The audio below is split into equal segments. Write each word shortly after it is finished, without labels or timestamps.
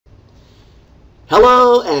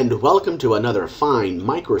Hello and welcome to another fine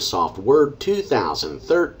Microsoft Word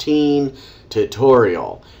 2013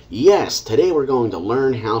 tutorial. Yes, today we're going to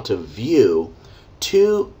learn how to view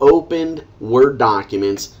two opened Word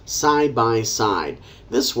documents side by side.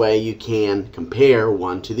 This way you can compare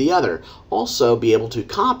one to the other. Also be able to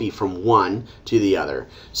copy from one to the other.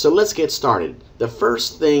 So let's get started. The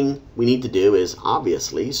first thing we need to do is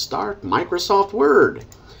obviously start Microsoft Word.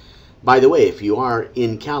 By the way, if you are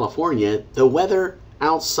in California, the weather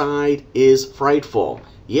outside is frightful.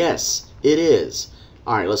 Yes, it is.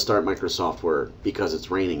 Alright, let's start Microsoft Word because it's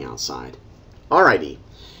raining outside. Alrighty,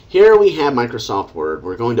 here we have Microsoft Word.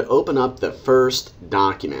 We're going to open up the first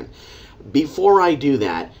document. Before I do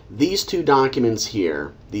that, these two documents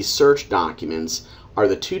here, these search documents, are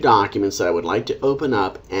the two documents that I would like to open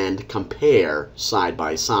up and compare side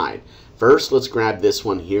by side. First, let's grab this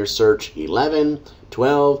one here, search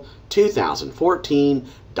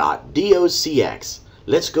 11/12/2014.docx.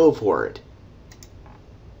 Let's go for it.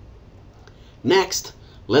 Next,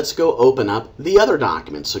 let's go open up the other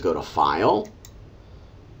document. So go to File,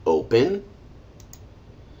 Open,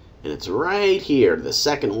 and it's right here, the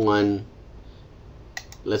second one.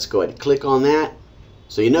 Let's go ahead and click on that.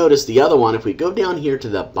 So you notice the other one, if we go down here to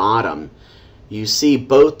the bottom, you see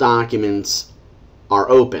both documents are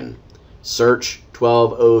open. Search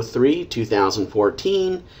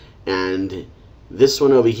 12/03/2014 and this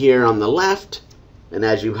one over here on the left, and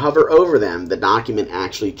as you hover over them the document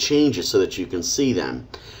actually changes so that you can see them.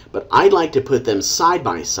 But I'd like to put them side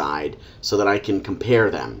by side so that I can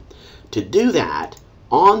compare them. To do that,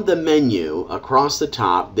 on the menu across the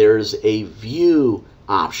top there's a View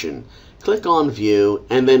option. Click on View,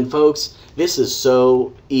 and then folks, this is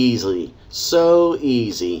so easy.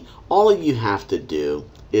 All you have to do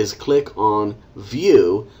is click on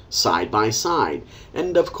View side by side,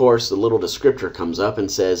 and of course the little descriptor comes up and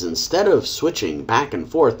says instead of switching back and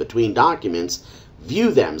forth between documents, view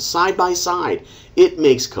them side by side. It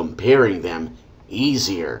makes comparing them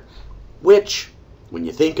easier, which when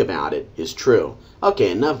you think about it is true.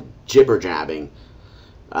 Okay, enough jibber jabbing.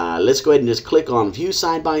 Let's go ahead and just click on View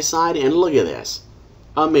side by side, and look at this.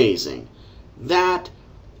 Amazing. That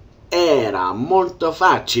era molto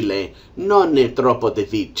facile, non è troppo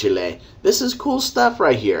difficile. This is cool stuff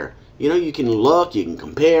right here. You know, you can look, you can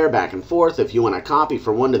compare back and forth if you want to copy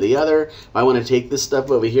from one to the other. If I want to take this stuff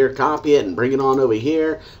over here, copy it and bring it on over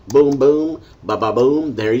here, boom, boom,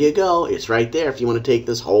 ba-ba-boom, there you go. It's right there. If you want to take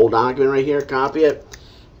this whole document right here, copy it,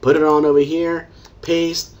 put it on over here,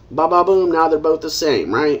 paste, ba-ba-boom, now they're both the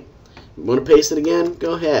same, right? You want to paste it again?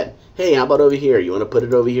 Go ahead. Hey, how about over here? You want to put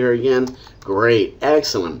it over here again? Great,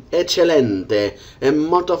 excellent, eccellente, è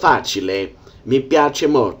molto facile, mi piace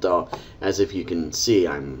molto. As if you can see,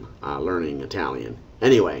 I'm learning Italian.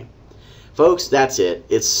 Anyway, folks, that's it.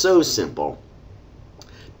 It's so simple.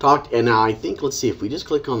 And now I think, let's see, if we just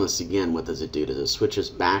click on this again, what does it do? Does it switch us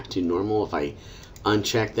back to normal if I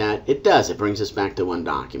uncheck that? It does. It brings us back to one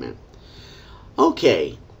document.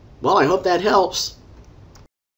 Okay, well, I hope that helps.